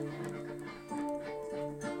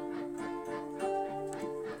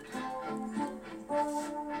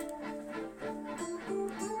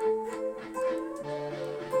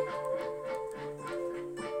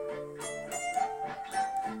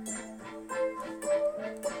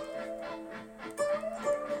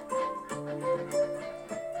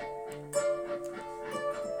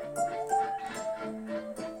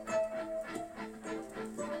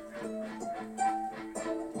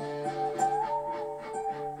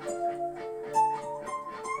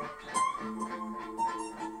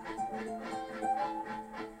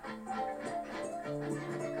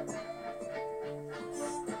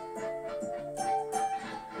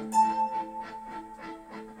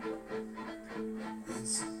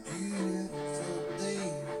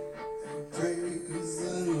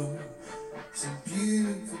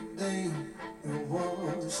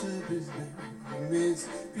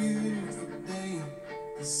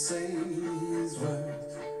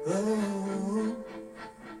Oh,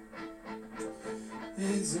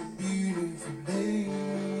 it's a beautiful day.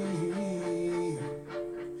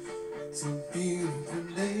 It's a beautiful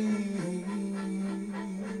day.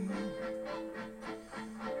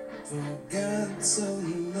 For God so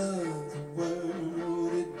loved the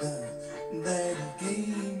world it does, that He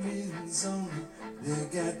gave His only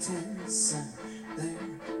begotten Son, that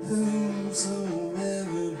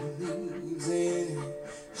whosoever believes in Him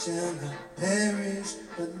shall not perish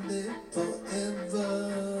but live forever.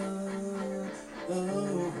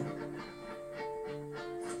 Oh,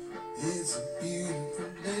 it's a beautiful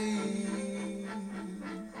day.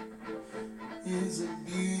 It's a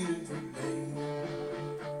beautiful day.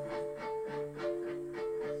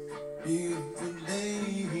 Beautiful day.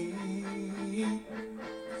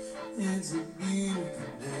 It's a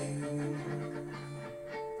beautiful day.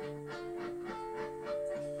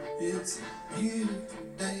 It's a beautiful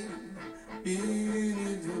day.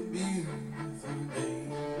 Beautiful, beautiful day.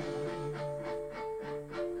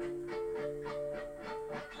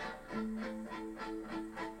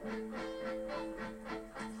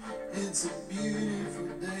 It's a beautiful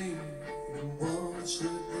day to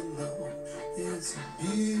worship the Lord. It's a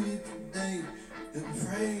beautiful day to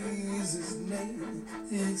praise His name.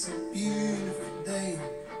 It's a beautiful day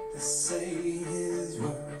to say His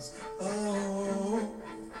words. Oh,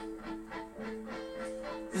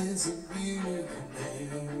 it's a beautiful day.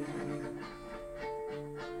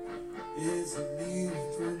 It's a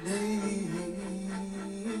beautiful day.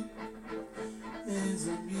 It's a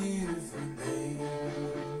beautiful day.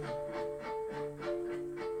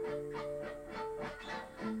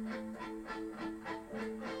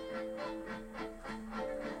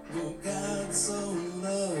 For God so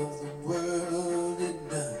loved the world it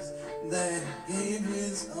does, that He gave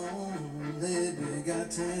His only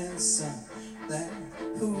begotten Son, that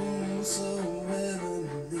whosoever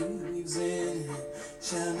believes in Him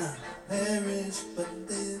shall not perish but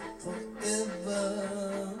live forever.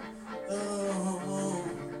 Oh,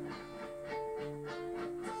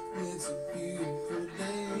 it's a beautiful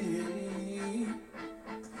day.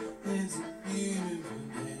 It's a beautiful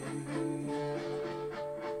day.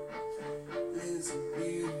 It's a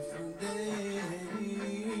beautiful day.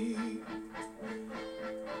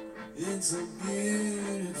 It's a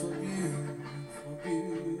beautiful, beautiful,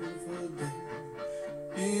 beautiful day.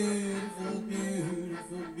 Beautiful,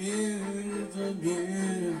 beautiful, beautiful,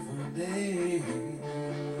 beautiful day.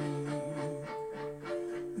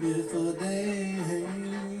 Beautiful day.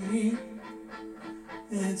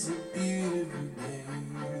 It's a beautiful day.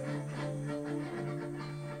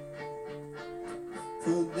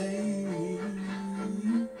 For day.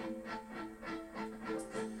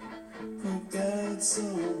 For God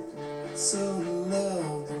so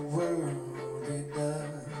loved the world He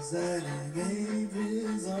does, that He gave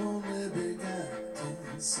His only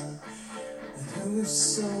begotten Son, and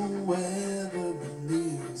whosoever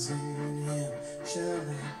believes in Him shall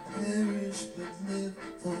not perish but live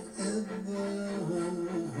forever.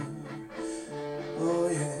 Oh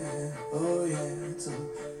yeah, it's a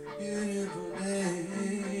beautiful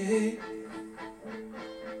day.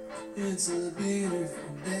 It's a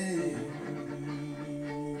beautiful day.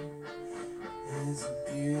 It's a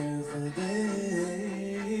beautiful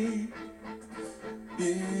day.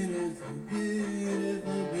 Beautiful,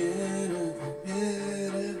 beautiful, beautiful.